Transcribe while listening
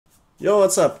Yo,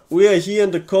 what's up? We are here in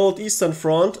the cold Eastern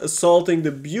Front, assaulting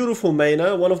the beautiful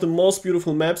Manor, one of the most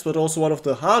beautiful maps, but also one of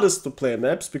the hardest to play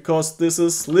maps, because this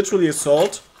is literally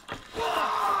assault.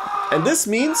 And this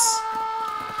means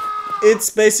it's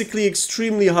basically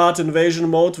extremely hard invasion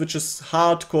mode, which is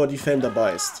hardcore defender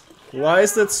biased. Why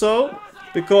is that so?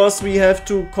 Because we have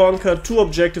to conquer two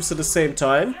objectives at the same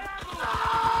time.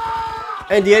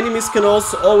 And the enemies can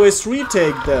also always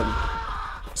retake them.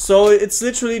 So it's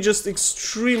literally just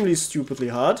extremely stupidly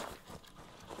hard.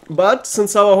 But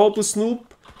since our hopeless noob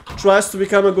tries to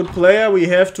become a good player, we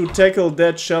have to tackle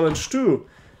that challenge too.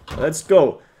 Let's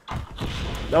go.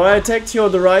 Now I attacked here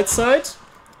on the right side.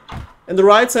 And the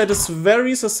right side is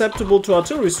very susceptible to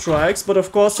artillery strikes, but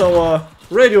of course our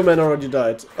radio man already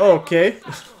died. Okay.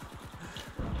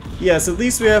 Yes, at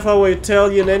least we have our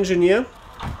Italian engineer.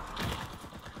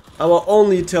 Our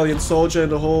only Italian soldier in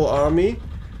the whole army.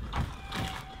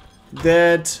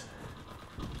 That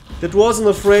wasn't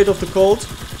afraid of the cold.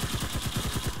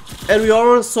 And we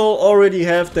also already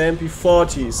have the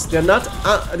MP40s. They're not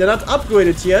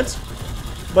upgraded yet,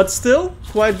 but still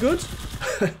quite good.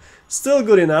 Still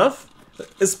good enough,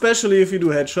 especially if you do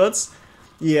headshots.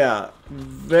 Yeah,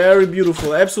 very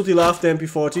beautiful. Absolutely love the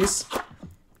MP40s.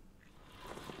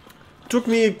 Took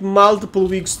me multiple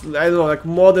weeks, I don't know, like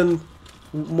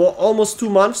almost 2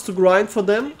 months to grind for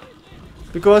them.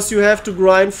 Because you have to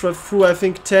grind through, I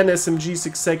think, 10 SMGs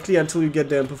exactly until you get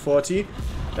the MP40.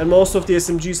 And most of the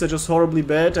SMGs are just horribly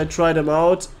bad. I tried them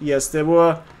out. Yes, they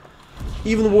were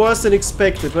even worse than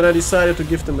expected when I decided to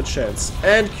give them a chance.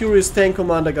 And Curious Tank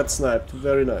Commander got sniped.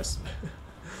 Very nice.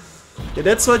 Yeah,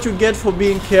 that's what you get for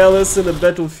being careless in a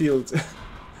battlefield.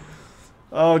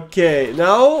 Okay,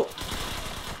 now...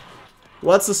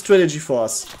 what's the strategy for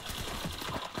us?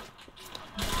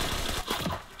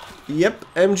 Yep,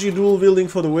 MG dual wielding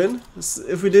for the win.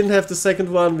 If we didn't have the second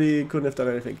one, we couldn't have done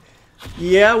anything.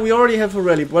 Yeah, we already have a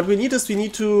rally. What we need is we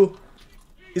need to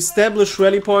establish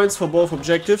rally points for both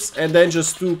objectives and then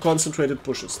just do concentrated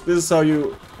pushes. This is how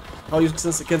you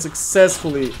can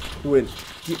successfully win.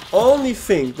 The only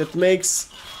thing that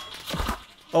makes...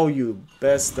 oh, you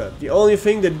bastard. The only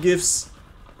thing that gives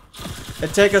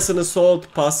attackers in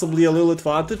assault possibly a little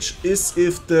advantage is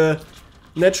if the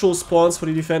natural spawns for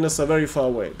the defenders are very far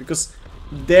away, because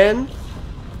then...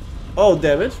 oh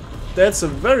damn it, that's a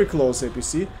very close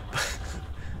APC.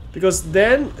 Because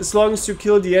then, as long as you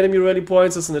kill the enemy rally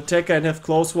points as an attacker and have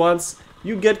close ones,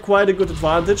 you get quite a good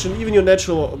advantage, and even your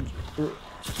natural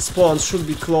spawns should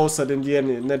be closer than the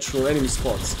natural enemy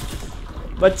spawns.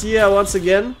 But yeah, once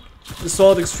again,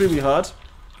 assault extremely hard.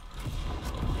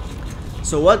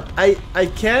 So what I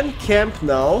can camp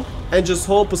now and just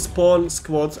hope a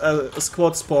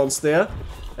squad spawns there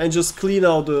and just clean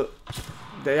out the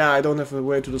yeah, I don't have a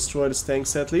way to destroy this tank,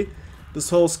 sadly. This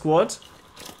whole squad.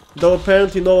 Though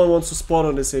apparently no one wants to spawn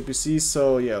on this APC,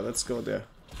 so yeah, let's go there.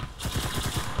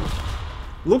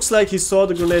 Looks like he saw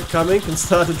the grenade coming and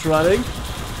started running.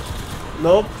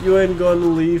 Nope, you ain't gonna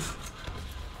leave.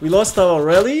 We lost our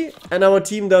rally and our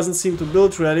team doesn't seem to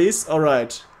build rallies.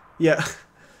 Alright, yeah.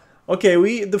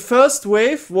 Okay, the first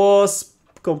wave was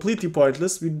completely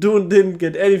pointless. We didn't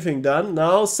get anything done.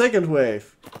 Now, second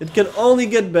wave. It can only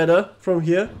get better from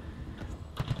here.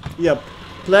 Yep.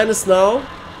 Plan is now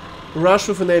rush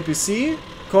with an APC,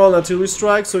 call an artillery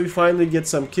strike so we finally get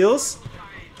some kills.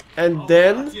 And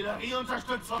then...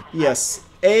 yes.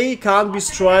 A can't be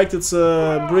striked, it's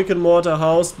a brick and mortar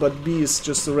house, but B is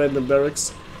just a random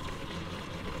barracks.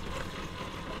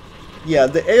 Yeah,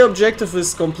 the A objective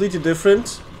is completely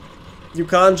different. You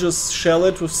can't just shell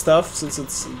it with stuff since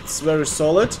it's very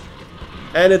solid,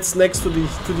 and it's next to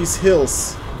these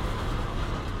hills.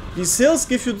 These hills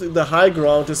give you the high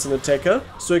ground as an attacker,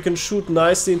 so you can shoot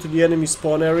nicely into the enemy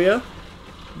spawn area,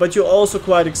 but you're also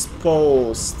quite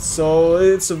exposed, so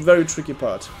it's a very tricky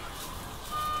part.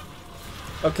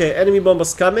 Okay, enemy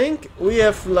bombers coming. We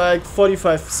have like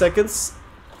 45 seconds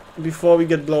before we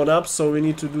get blown up, so we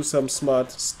need to do some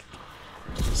smart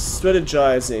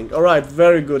strategizing. Alright,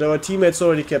 very good. Our teammates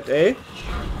already kept A.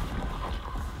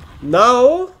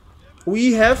 Now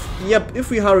we have... yep, if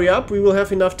we hurry up, we will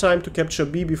have enough time to capture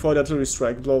B before the artillery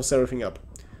strike blows everything up.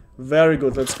 Very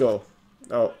good, let's go.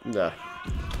 Oh, nah.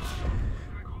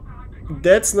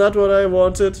 That's not what I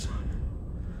wanted.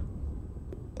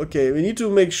 Okay, we need to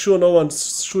make sure no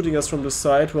one's shooting us from the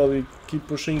side while we keep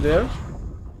pushing there.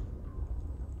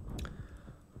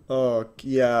 Oh,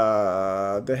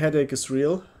 yeah, the headache is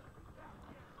real.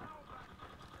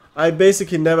 I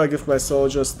basically never give my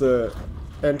soldiers the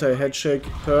anti-headshake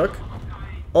perk.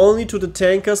 Only to the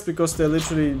tankers, because they're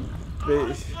literally...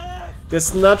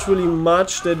 there's not really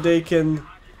much that they can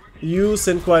use,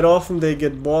 and quite often they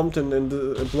get bombed and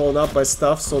blown up by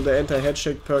stuff, so the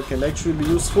anti-headshake perk can actually be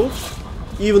useful.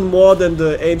 Even more than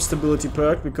the aim stability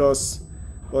perk, because,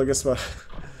 well, guess what?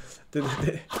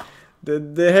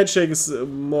 the headshake is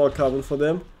more common for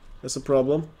them. That's a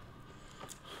problem.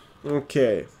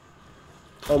 Okay.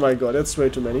 Oh my god, that's way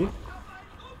too many.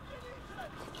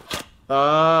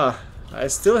 Ah, I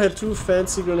still had 2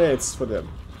 fancy grenades for them.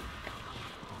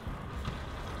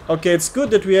 Okay, it's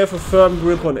good that we have a firm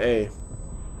grip on A.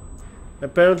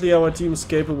 Apparently our team is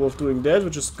capable of doing that,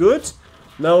 which is good.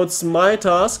 Now it's my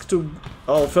task to...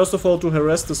 Oh, first of all, to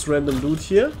harass this random dude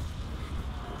here.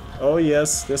 Oh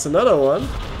yes, there's another one.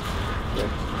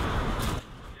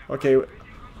 Okay,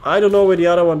 I don't know where the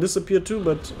other one disappeared to,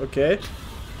 but okay.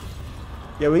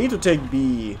 Yeah, we need to take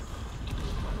B.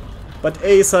 But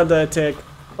A is under attack.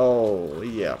 Oh,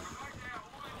 yeah.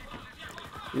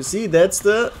 You see, that's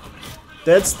the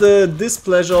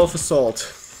displeasure of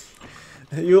assault.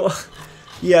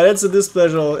 Yeah, that's the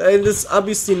displeasure, and it's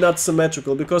obviously not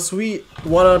symmetrical, because we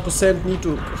 100% need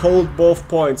to hold both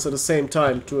points at the same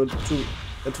time to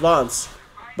advance.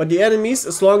 But the enemies,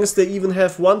 as long as they even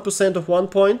have 1% of one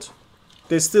point,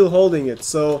 they're still holding it,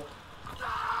 so...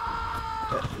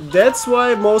 That's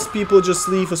why most people just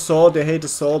leave assault. They hate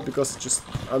assault because it's just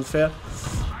unfair.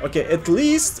 Okay, at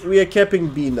least we are capping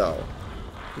B now.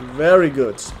 Very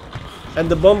good. And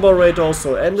the bomber rate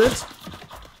also ended.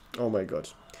 Oh my god.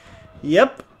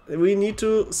 Yep, we need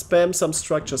to spam some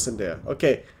structures in there.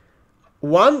 Okay.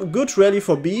 One good rally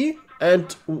for B,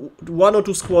 and 1 or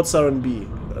 2 squads are in B.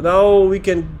 Now we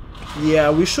can... Yeah,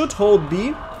 we should hold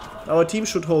B. Our team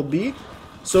should hold B.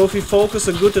 So if we focus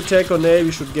a good attack on A,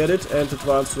 we should get it and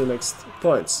advance to the next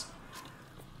points.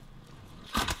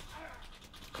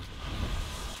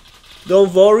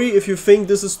 Don't worry, if you think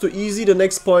this is too easy, the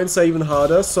next points are even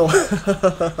harder, so...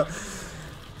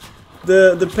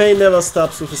 the pain never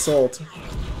stops with assault.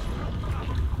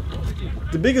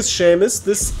 The biggest shame is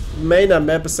this Manor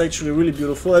map is actually really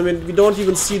beautiful. I mean, we don't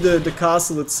even see the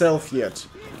castle itself yet.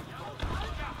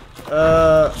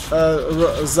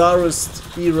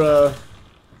 Tsarist era...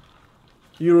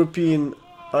 European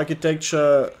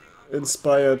architecture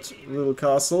inspired little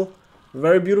castle.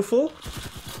 Very beautiful.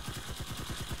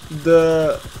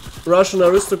 The Russian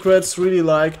aristocrats really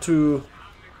like to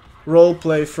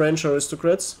roleplay French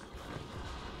aristocrats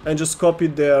and just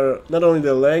copied their, not only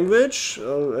their language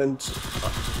and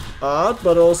art,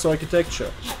 but also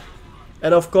architecture.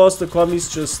 And of course the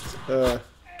commies just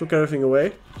took everything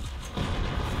away.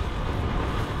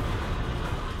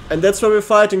 And that's why we're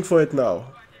fighting for it now.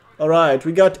 Alright,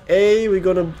 we got A, we're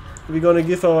gonna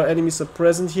give our enemies a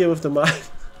present here with the mine.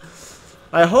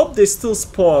 I hope they still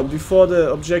spawn before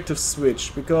the objectives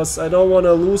switch, because I don't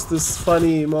wanna lose this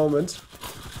funny moment.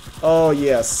 Oh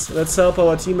yes, let's help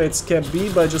our teammates cap B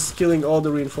by just killing all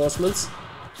the reinforcements.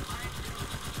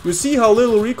 You see how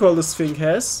little recoil this thing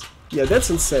has? Yeah, that's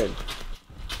insane.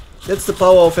 That's the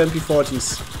power of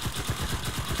MP40s.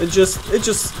 It's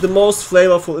just the most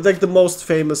flavorful, like the most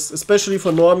famous, especially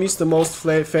for normies, the most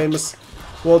famous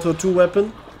World War II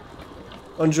weapon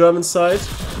on German side.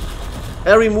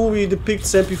 Every movie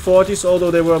depicts MP40s, although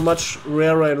they were much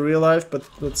rarer in real life, but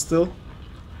still.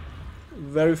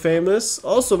 Very famous,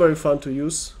 also very fun to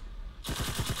use.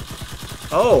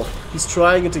 Oh, he's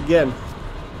trying it again.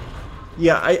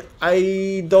 Yeah,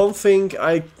 I don't think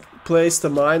I placed a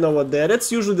mine over there.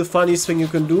 That's usually the funniest thing you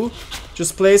can do.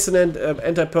 Just place an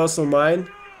anti-personnel mine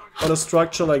on a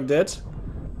structure like that.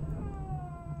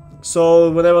 So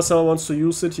whenever someone wants to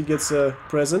use it, he gets a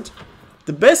present.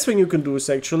 The best thing you can do is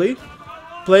actually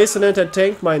place an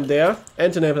anti-tank mine there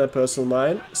and an anti-personnel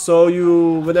mine. So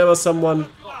whenever someone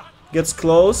gets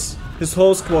close, his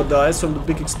whole squad dies from the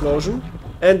big explosion.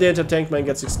 And the anti-tank mine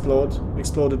gets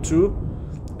exploded too.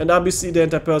 And obviously the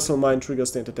anti-personnel mine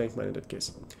triggers the anti-tank mine in that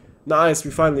case. Nice,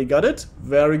 we finally got it.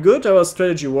 Very good, our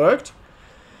strategy worked.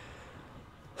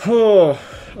 Oh,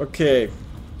 okay.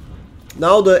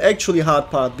 Now the actually hard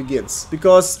part begins.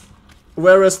 Because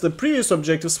whereas the previous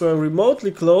objectives were remotely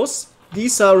close,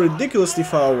 these are ridiculously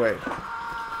far away.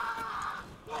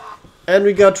 And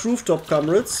we got rooftop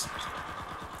comrades.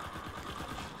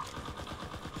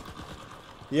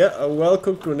 Yeah, a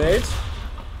well-cooked grenade.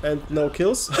 And no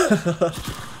kills.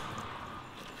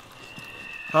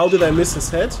 How did I miss his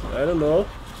head? I don't know.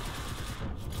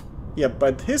 Yeah,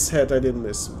 but his head I didn't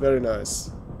miss. Very nice.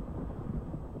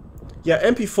 Yeah,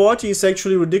 MP40 is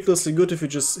actually ridiculously good if you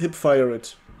just hip-fire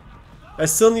it. I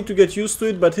still need to get used to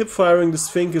it, but hip-firing this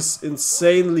thing is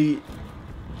insanely...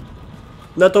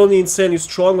 Not only insanely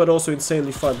strong, but also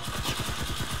insanely fun.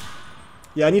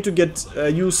 Yeah, I need to get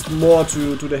used more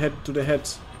to the head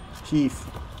heave.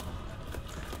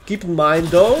 Keep in mind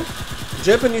though,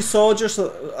 Japanese soldiers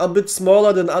are a bit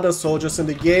smaller than other soldiers in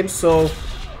the game, so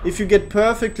if you get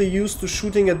perfectly used to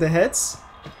shooting at the heads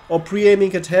or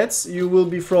pre-aiming at heads, you will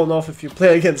be thrown off if you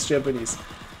play against Japanese.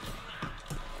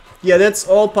 Yeah, that's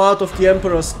all part of the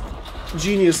Emperor's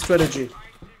genius strategy.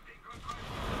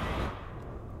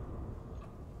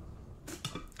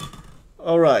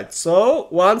 Alright, so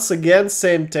once again,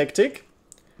 same tactic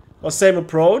or same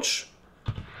approach.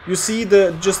 You see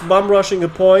the just bum rushing a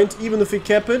point, even if we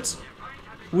cap it,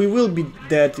 we will be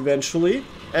dead eventually.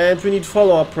 And we need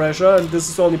follow-up pressure, and this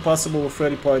is only possible with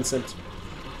 30 points and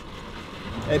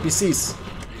APCs.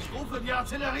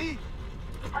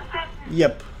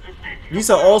 Yep. These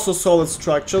are also solid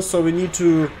structures, so we need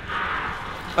to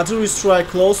artillery strike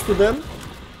close to them.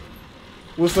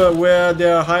 With where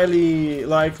there are highly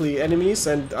likely enemies,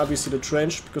 and obviously the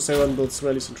trench, because everyone builds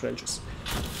rallies and trenches.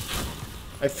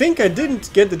 I think I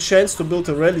didn't get the chance to build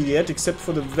a rally yet, except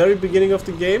for the very beginning of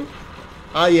the game.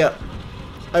 Ah yeah,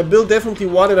 I built definitely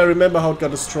one and I remember how it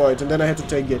got destroyed, and then I had to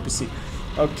take the APC.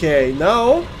 Okay,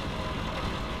 now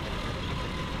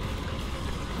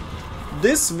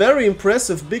this very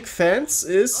impressive big fence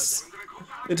is...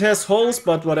 It has holes,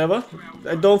 but whatever.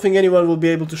 I don't think anyone will be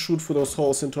able to shoot through those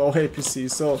holes into our APC,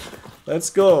 so let's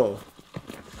go.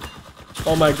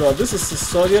 Oh my god, this is the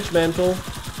Soviet mantle.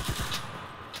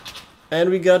 And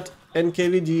we got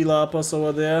NKVD Lapas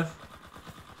over there.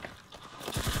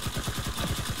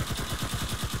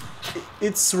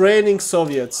 It's raining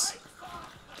Soviets.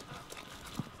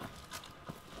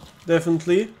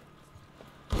 Definitely.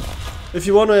 If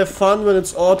you want to have fun when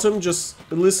it's autumn, just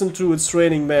listen to It's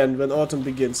Raining Men when autumn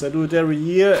begins. I do it every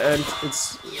year and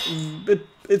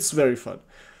it's very fun.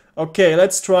 Okay,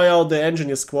 let's try out the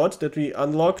engineer squad that we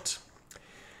unlocked.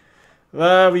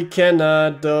 Well, we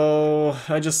cannot though.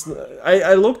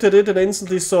 I looked at it and I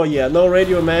instantly saw, yeah, no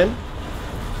radio man.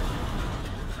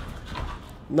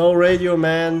 No radio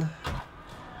man.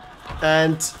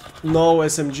 And no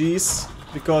SMGs.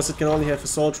 Because it can only have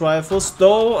assault rifles.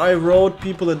 Though I wrote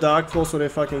people at Dark Force so they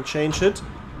fucking change it.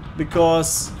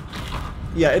 Because,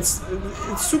 yeah, it's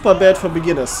super bad for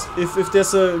beginners. If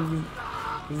there's a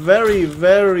very,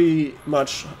 very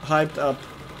much hyped up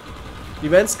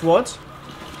event squad,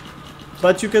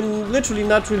 but you can literally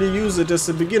not really use it as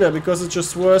a beginner because it's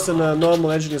just worse than a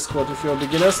normal engineer squad if you're a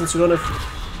beginner, since you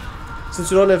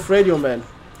don't have radio man,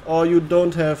 or you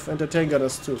don't have anti-tank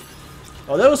gunners too.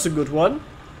 Oh, that was a good one.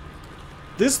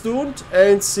 This dude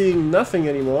ain't seeing nothing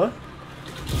anymore.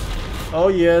 Oh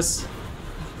yes.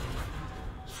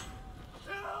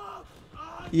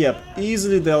 Yep,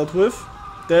 easily dealt with.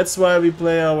 That's why we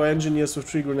play our engineers with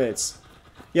 3 grenades.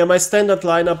 Yeah, my standard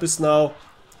lineup is now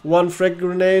 1 frag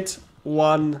grenade,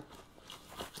 1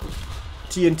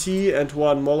 TNT and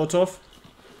 1 Molotov.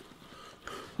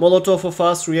 Molotov for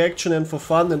fast reaction and for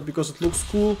fun and because it looks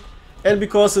cool. And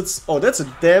because it's... Oh, that's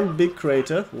a damn big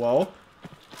crater. Wow.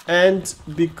 And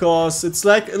because it's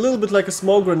like a little bit like a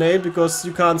small grenade because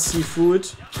you can't see through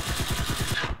it.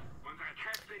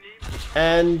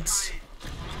 And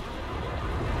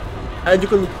you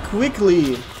can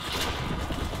quickly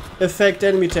affect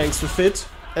enemy tanks with it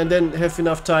and then have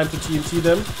enough time to TNT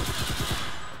them.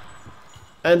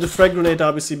 And the frag grenade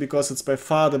obviously because it's by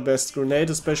far the best grenade,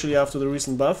 especially after the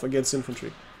recent buff against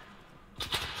infantry.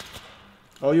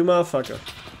 Oh, you motherfucker.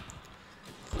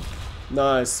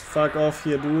 Nice. Fuck off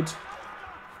here, dude.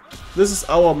 This is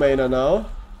our Manor now.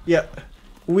 Yeah.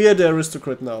 We are the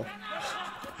aristocrat now.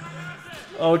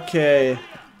 Okay.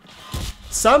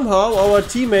 Somehow our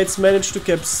teammates managed to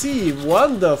cap C.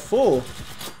 Wonderful.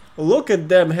 Look at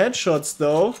them headshots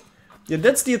though. Yeah,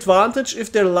 that's the advantage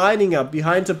if they're lining up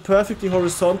behind a perfectly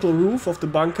horizontal roof of the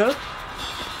bunker.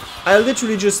 I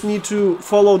literally just need to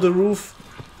follow the roof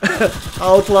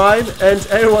outline and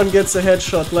everyone gets a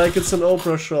headshot like it's an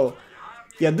Oprah show.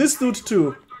 Yeah, this dude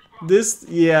too.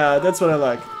 Yeah, that's what I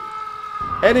like.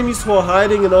 Enemies who are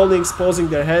hiding and only exposing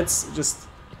their heads, just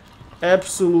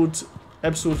absolute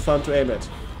fun to aim at.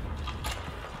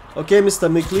 Okay,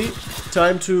 Mr. Mickley,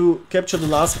 time to capture the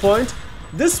last point.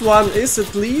 This one is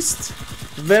at least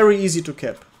very easy to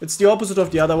cap. It's the opposite of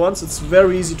the other ones, it's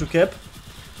very easy to cap.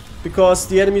 Because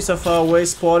the enemies are far away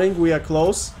spawning, we are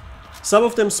close. Some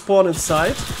of them spawn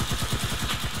inside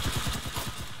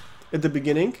at the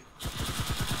beginning.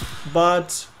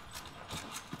 But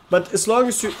as long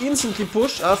as you instantly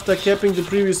push after capping the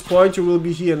previous point, you will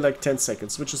be here in like 10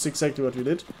 seconds, which is exactly what we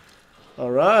did.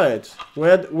 Alright,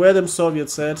 where them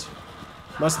Soviets at?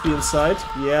 Must be inside.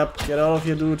 Yep, get out of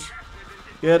here, dude.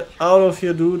 Get out of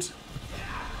here, dude.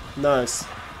 Nice.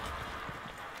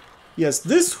 Yes,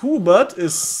 this Hubert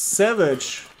is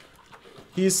savage.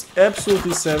 He's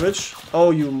absolutely savage.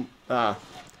 Oh, you... Ah.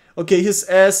 Okay, his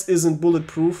ass isn't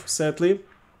bulletproof, sadly.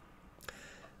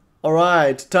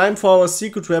 Alright, time for our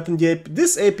secret weapon.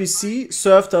 This APC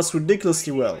served us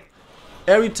ridiculously well.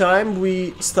 Every time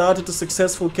we started a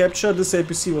successful capture, this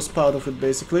APC was part of it,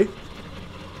 basically.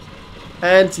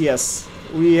 And yes,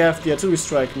 we have the artillery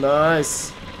strike.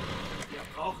 Nice.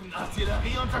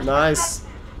 Nice.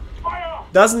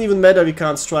 Doesn't even matter we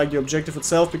can't strike the objective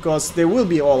itself, because they will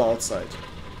be all outside.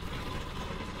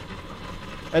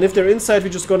 And if they're inside, we're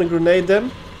just gonna grenade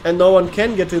them. And no one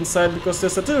can get inside because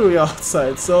there's artillery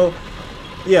outside. So,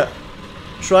 yeah.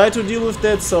 Try to deal with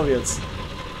that, Soviets.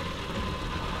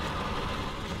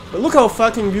 But look how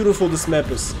fucking beautiful this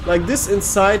map is. Like this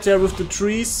inside there with the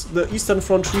trees. The Eastern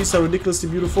Front trees are ridiculously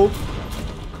beautiful.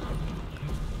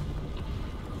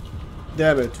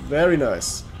 Damn it. Very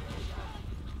nice.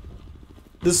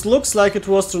 This looks like it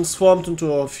was transformed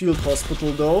into a field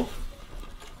hospital though.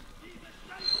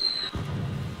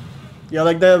 Yeah,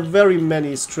 like there are very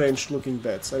many strange looking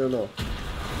beds, I don't know.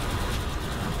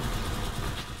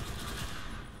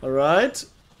 Alright.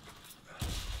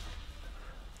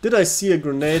 Did I see a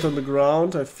grenade on the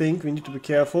ground? I think we need to be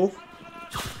careful.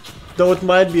 Though it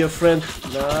might be a friend.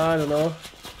 Nah, I don't know.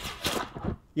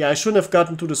 Yeah, I shouldn't have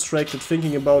gotten too distracted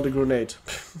thinking about the grenade.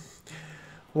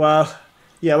 Well,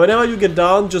 yeah, whenever you get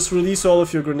down, just release all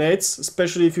of your grenades.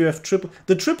 Especially if you have triple...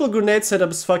 The triple grenade setup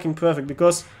is fucking perfect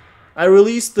because... I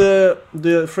released the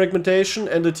fragmentation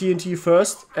and the TNT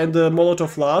first and the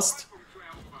Molotov last.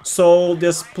 So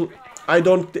there's I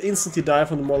don't instantly die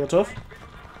from the Molotov.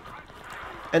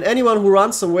 And anyone who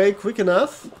runs away quick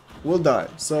enough will die.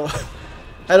 So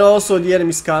and also the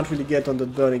enemies can't really get on the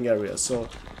burning area. So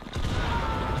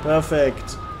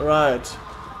perfect. Right.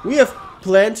 We have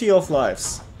plenty of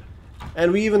lives.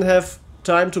 And we even have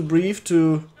time to breathe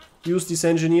to use these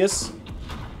engineers.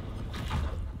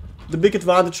 The big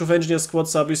advantage of engineer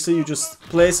squads, obviously, you just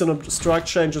place a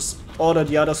structure and just order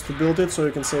the others to build it so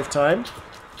you can save time.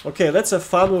 Okay, let's have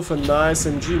fun with a nice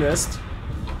MG nest.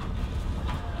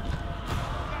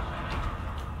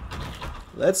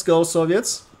 Let's go,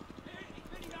 Soviets.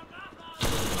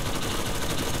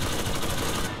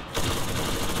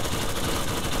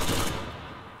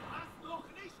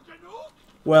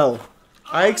 Well,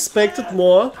 I expected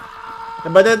more,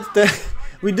 but that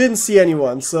we didn't see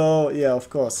anyone, so yeah, of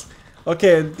course.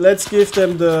 Okay, let's give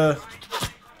them the...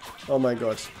 Oh my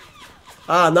god.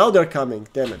 Ah, now they're coming,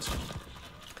 damn it.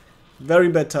 Very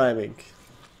bad timing.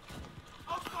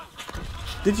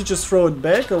 Did you just throw it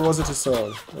back or was it his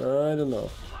own? I don't know.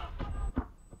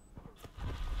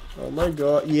 Oh my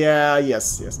god. Yeah,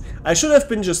 yes. I should have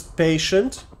been just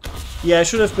patient. Yeah, I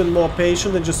should have been more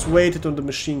patient and just waited on the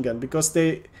machine gun because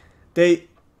they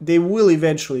will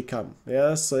eventually come.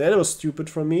 Yeah, so that was stupid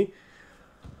from me.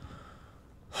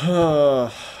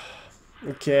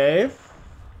 Okay.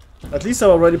 At least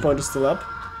our ready point is still up.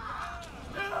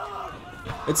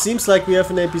 It seems like we have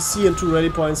an APC and 2 ready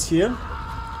points here.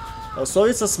 Oh,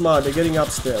 Soviets are smart, they're getting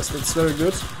upstairs. That's very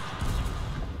good.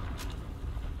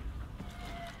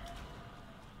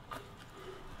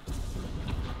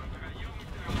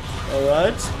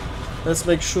 Alright. Let's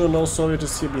make sure no Soviet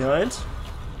is here behind.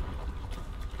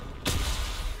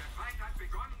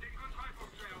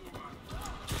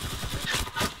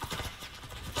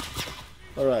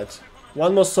 Alright.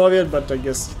 One more Soviet, but I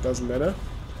guess it doesn't matter.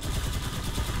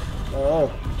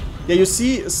 Oh. Yeah, you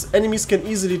see, enemies can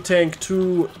easily tank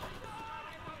two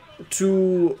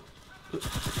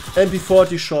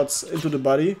MP40 shots into the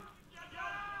body.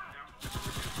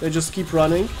 They just keep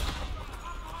running.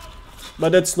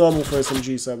 But that's normal for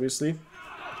SMGs, obviously.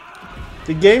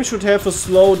 The game should have a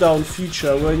slowdown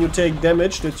feature when you take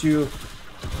damage that you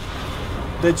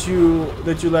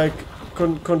like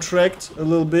contract a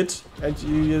little bit and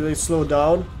they slow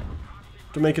down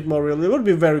to make it more real. It would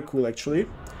be very cool, actually.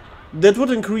 That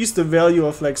would increase the value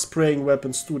of like spraying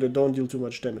weapons too that don't deal too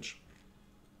much damage.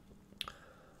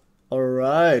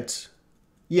 Alright.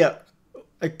 Yeah,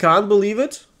 I can't believe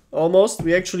it. Almost.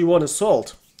 We actually won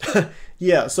assault.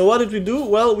 Yeah, so what did we do?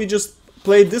 Well, we just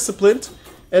played disciplined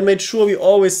and made sure we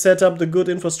always set up the good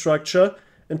infrastructure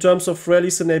in terms of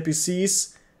rallies and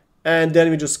APCs, and then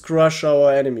we just crush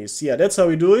our enemies. Yeah, that's how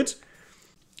we do it.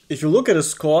 If you look at the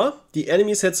score, the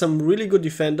enemies had some really good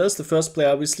defenders. The first player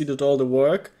obviously did all the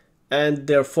work, and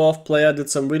their fourth player did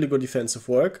some really good defensive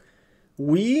work.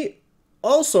 We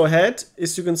also had,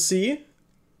 as you can see,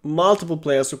 multiple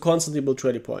players who constantly built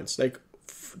ready points. Like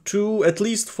at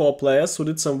least 4 players who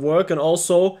did some work, and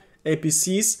also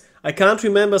APCs. I can't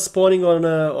remember spawning on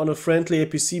a friendly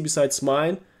APC besides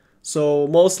mine. So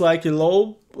most likely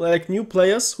new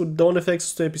players who don't have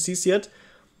access to APCs yet.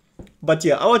 But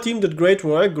yeah, our team did great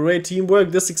work, great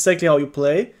teamwork. This is exactly how you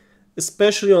play,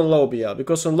 especially on low BR.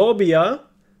 Because on low BR,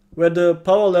 where the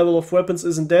power level of weapons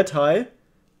isn't that high,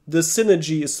 the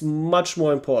synergy is much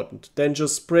more important than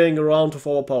just spraying around with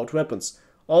overpowered weapons.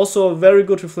 Also a very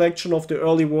good reflection of the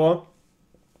early war,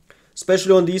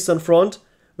 especially on the Eastern Front,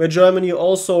 where Germany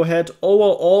also had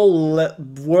overall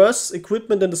worse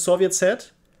equipment than the Soviets had,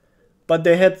 but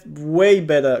they had way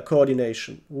better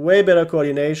coordination. Way better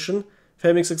coordination.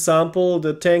 Famous example,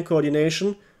 the tank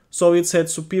coordination. Soviets had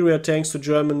superior tanks to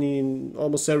Germany in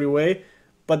almost every way,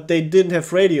 but they didn't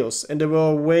have radios, and they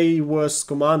were way worse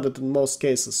commanded in most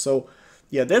cases. So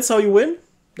yeah, that's how you win.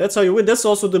 That's how you win. That's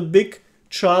also the big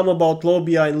charm about low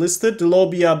BR Enlisted. The low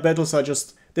BR battles are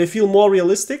just, they feel more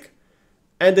realistic,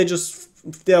 and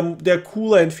they're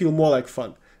cooler and feel more like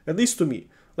fun. At least to me.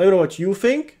 Let me know what you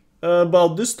think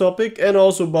about this topic and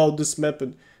also about this map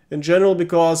in general,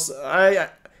 because I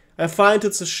find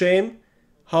it's a shame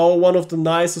how one of the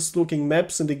nicest looking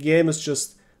maps in the game is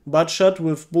just butt-shot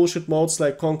with bullshit modes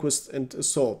like Conquest and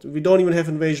Assault. We don't even have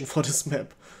Invasion for this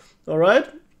map. Alright,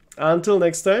 until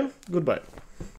next time, goodbye.